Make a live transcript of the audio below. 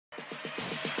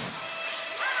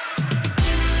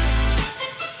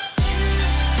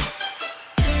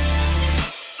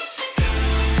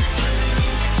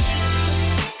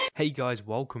Hey guys,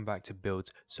 welcome back to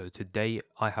Buildz. So today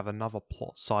I have another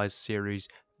plot size series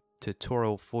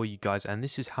tutorial for you guys, and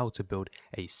this is how to build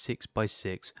a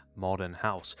 6x6 modern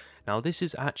house. Now this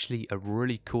is actually a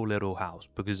really cool little house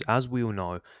because, as we all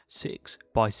know,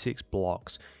 6x6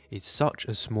 blocks is such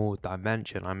a small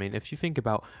dimension. I mean, if you think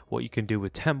about what you can do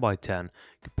with 10x10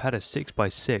 compared to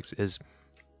 6x6,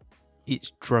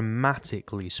 it's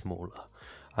dramatically smaller.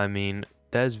 I mean,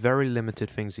 there's very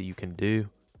limited things that you can do.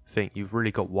 Think you've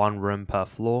really got one room per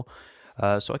floor,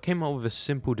 so I came up with a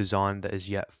simple design that is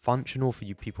yet functional for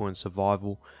you people in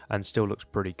survival and still looks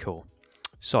pretty cool.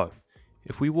 So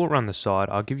if we walk around the side,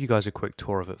 I'll give you guys a quick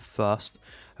tour of it first.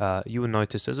 You will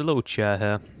notice there's a little chair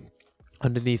here.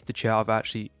 Underneath the chair I've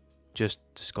actually just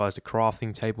disguised a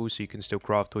crafting table so you can still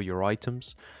craft all your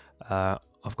items.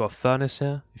 I've got a furnace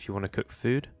here if you want to cook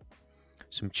food,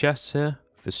 some chests here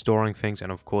for storing things, and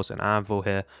of course an anvil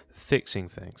here for fixing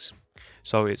things.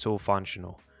 So it's all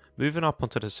functional. Moving up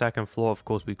onto the second floor, of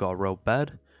course, we've got a real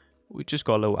bed. We just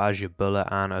got a little azure bullet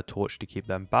and a torch to keep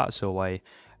them bats away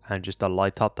and just to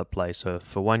light up the place. So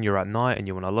for when you're at night and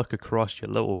you want to look across your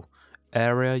little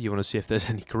area, you want to see if there's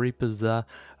any creepers there,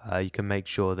 you can make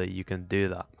sure that you can do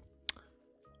that.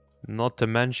 Not to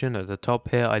mention, at the top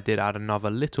here, I did add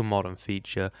another little modern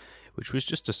feature, which was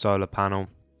just a solar panel.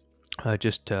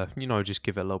 Just to, just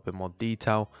give it a little bit more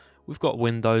detail. We've got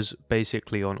windows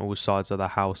basically on all sides of the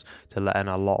house to let in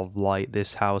a lot of light.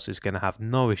 This house is going to have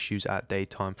no issues at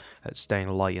daytime at staying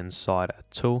light inside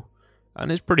at all.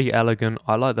 And it's pretty elegant.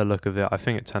 I like the look of it. I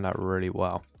think it turned out really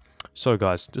well. So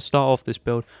guys, to start off this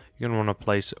build, you're going to want to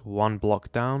place one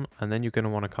block down, and then you're going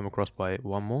to want to come across by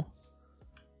one more.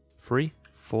 3,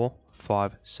 4,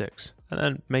 5, 6. And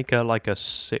then make a like a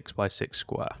 6x6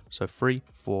 square. So 3,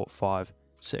 4, 5,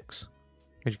 6.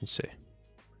 As you can see.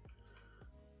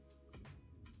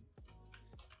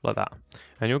 Like that.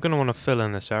 And you're going to want to fill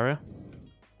in this area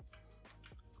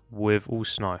with all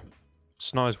snow.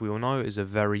 Snow, as we all know, is a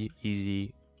very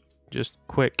easy, just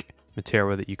quick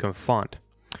material that you can find.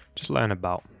 Just laying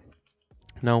about.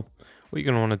 Now, what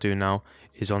you're going to want to do now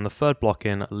is on the third block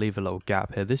in, leave a little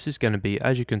gap here. This is going to be,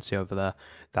 as you can see over there,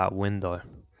 that window.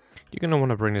 You're going to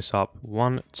want to bring this up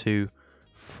 1, 2,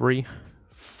 3,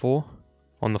 4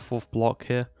 on the fourth block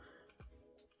here.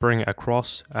 Bring it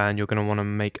across, and you're going to want to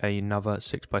make another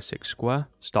 6x6 square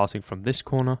starting from this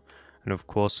corner and of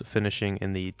course finishing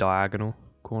in the diagonal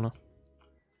corner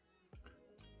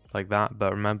like that.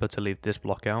 But remember to leave this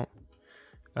block out,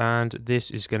 and this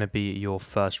is going to be your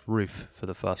first roof for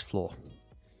the first floor.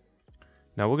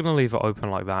 Now we're going to leave it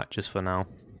open like that just for now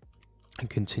and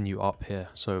continue up here.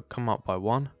 So come up by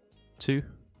 1, 2,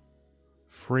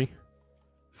 3,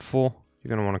 4. You're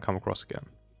going to want to come across again.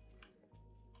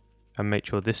 And make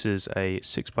sure this is a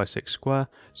 6x6 square,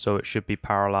 so it should be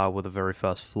parallel with the very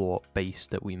first floor base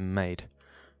that we made.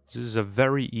 This is a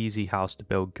very easy house to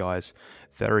build, guys.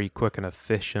 Very quick and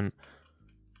efficient.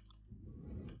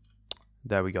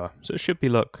 There we go. So it should be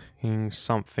looking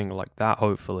something like that,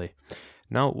 hopefully.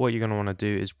 Now what you're going to want to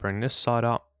do is bring this side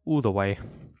up all the way.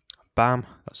 Bam,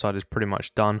 that side is pretty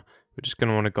much done. We're just going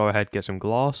to want to go ahead, get some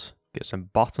glass, get some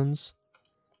buttons.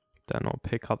 Then I'll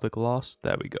pick up the glass.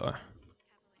 There we go.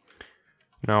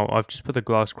 Now I've just put the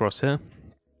glass across here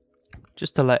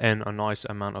just to let in a nice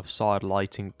amount of side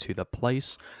lighting to the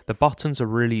place. The buttons are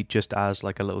really just as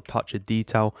like a little touch of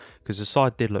detail because the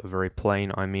side did look very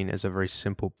plain. I mean, it's a very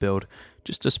simple build.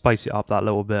 Just to spice it up that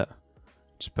little bit,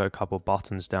 just put a couple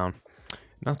buttons down.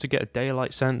 Now to get a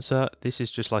daylight sensor, this is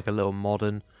just like a little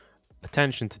modern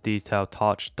attention to detail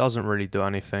touch. Doesn't really do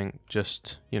anything,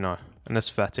 just, an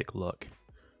aesthetic look.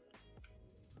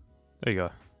 There you go.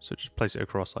 So just place it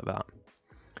across like that.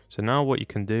 So now what you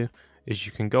can do is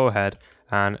you can go ahead,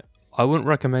 and I wouldn't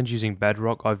recommend using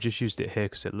bedrock. I've just used it here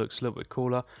because it looks a little bit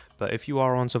cooler. But if you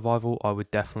are on survival, I would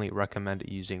definitely recommend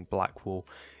it using black wool.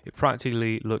 It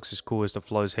practically looks as cool as the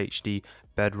Flows HD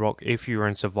bedrock. If you're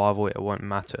in survival, it won't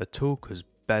matter at all because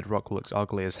bedrock looks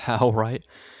ugly as hell, right?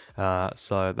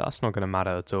 So that's not going to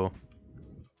matter at all.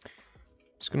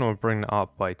 Just going to bring that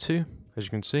up by 2, as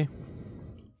you can see.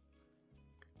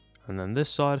 And then this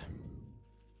side.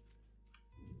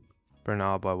 Bring it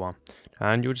up by 1,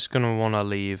 and you're just going to want to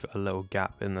leave a little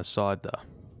gap in the side there,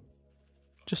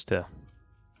 just here.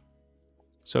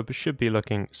 So it should be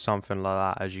looking something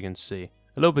like that, as you can see.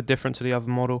 A little bit different to the other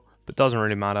model, but doesn't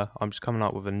really matter. I'm just coming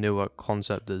up with a newer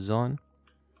concept design.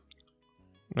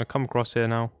 I'm going to come across here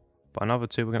now by another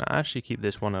 2. We're going to actually keep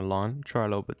this one in line, try a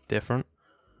little bit different.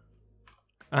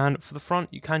 And for the front,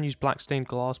 you can use black stained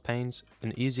glass panes.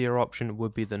 An easier option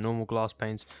would be the normal glass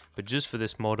panes, but just for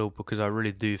this model, because I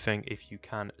really do think if you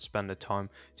can spend the time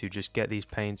to just get these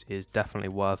paints, it is definitely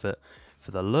worth it.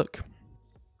 for the look,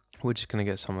 we're just going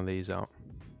to get some of these out.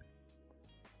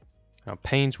 Now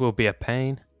panes will be a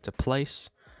pain to place,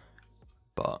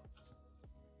 but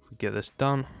if we get this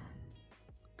done,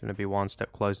 going to be one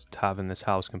step closer to having this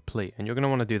house complete. And you're going to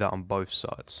want to do that on both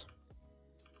sides.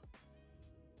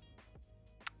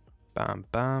 Bam,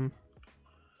 bam,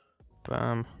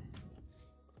 bam.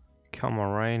 Come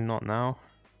on, rain, not now.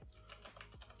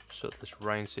 Sort this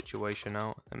rain situation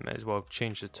out, and may as well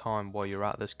change the time while you're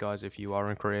at this, guys. If you are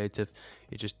in creative,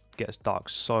 it just gets dark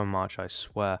so much, I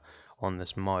swear, on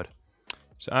this mod.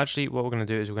 So actually what we're going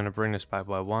to do is we're going to bring this back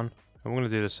by 1, and we're going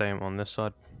to do the same on this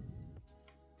side.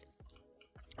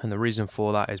 And the reason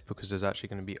for that is because there's actually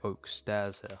going to be oak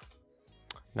stairs here.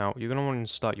 Now you're going to want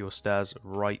to start your stairs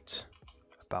right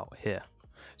about here.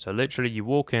 So literally you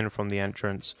walk in from the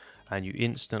entrance and you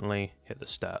instantly hit the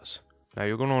stairs. Now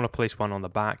you're going to want to place one on the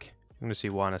back. You're going to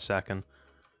see why in a second.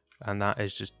 And that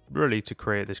is just really to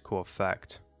create this cool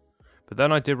effect. But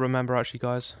then I did remember, actually,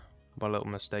 guys, my little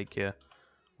mistake here.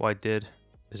 What I did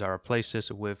is I replaced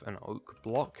this with an oak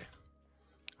block.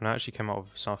 And I actually came up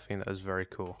with something that is very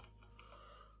cool.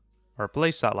 I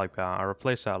replaced that like that. I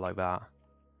replaced that like that.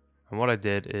 And what I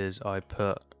did is I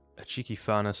put a cheeky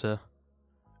furnace here.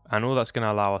 And all that's going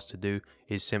to allow us to do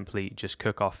is simply just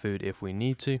cook our food if we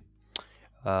need to.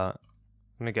 I'm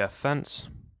going to get a fence.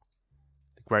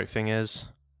 The great thing is,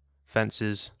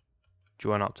 fences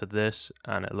join up to this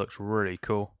and it looks really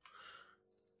cool.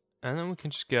 And then we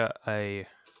can just get a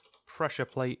pressure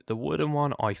plate. The wooden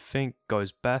one I think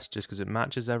goes best just because it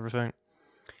matches everything.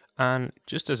 And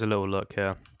just as a little look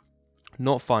here,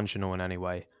 not functional in any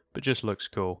way, but just looks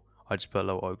cool. I just put a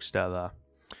little oak stair there.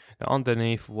 Now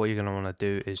underneath, what you're going to want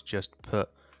to do is just put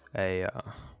a,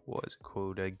 what is it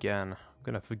called again? I'm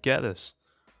going to forget this.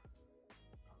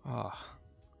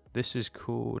 This is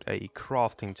called a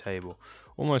crafting table.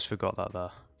 Almost forgot that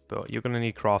there. But you're going to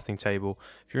need crafting table.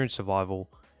 If you're in survival,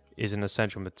 is an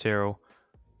essential material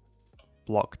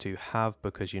block to have,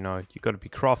 because you know you've got to be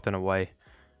crafting away.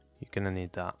 You're going to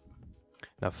need that.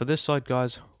 Now for this side,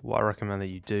 guys, what I recommend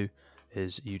that you do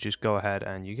is you just go ahead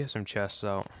and you get some chests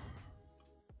out.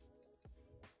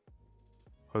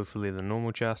 Hopefully the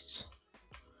normal chests.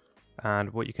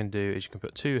 And what you can do is you can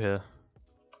put 2 here.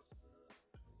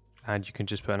 And you can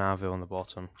just put an anvil on the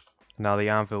bottom. Now the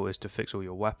anvil is to fix all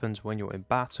your weapons when you're in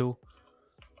battle,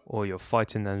 or you're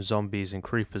fighting them zombies and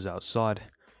creepers outside.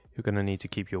 You're going to need to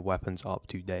keep your weapons up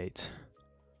to date.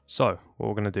 So what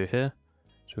we're going to do here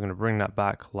is we're going to bring that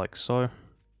back like so. I'm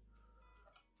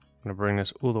going to bring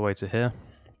this all the way to here.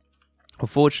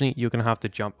 Unfortunately, you're going to have to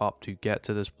jump up to get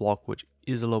to this block, which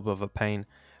is a little bit of a pain.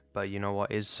 But you know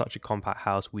what, it's such a compact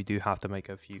house, we do have to make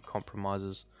a few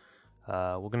compromises.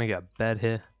 We're going to get a bed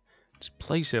here. Just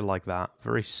place it like that,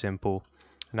 very simple.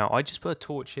 Now I just put a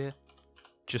torch here,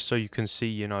 just so you can see,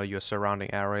 you know, your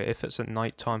surrounding area. If it's at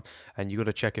night time and you got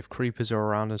to check if creepers are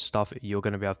around and stuff, you're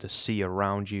going to be able to see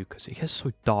around you, because it gets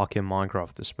so dark in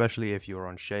Minecraft, especially if you're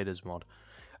on shaders mod.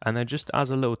 And then just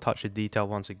as a little touch of detail,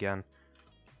 once again,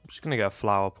 I'm just going to get a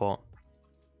flower pot.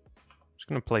 Just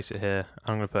going to place it here.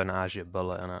 I'm going to put an azure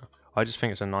bullet in it. I just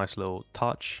think it's a nice little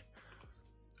touch.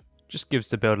 Just gives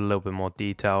the build a little bit more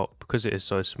detail. Because it is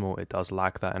so small, it does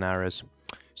lack that in areas.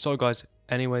 So guys,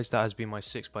 anyways, that has been my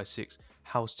 6x6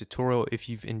 house tutorial. If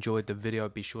you've enjoyed the video,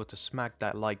 be sure to smack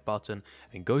that like button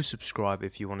and go subscribe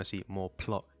if you want to see more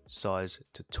plot size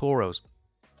tutorials.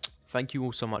 Thank you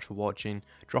all so much for watching.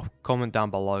 Drop a comment down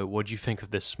below. What do you think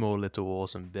of this small little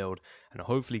awesome build? And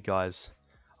hopefully, guys,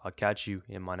 I'll catch you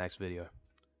in my next video.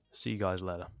 See you guys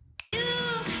later.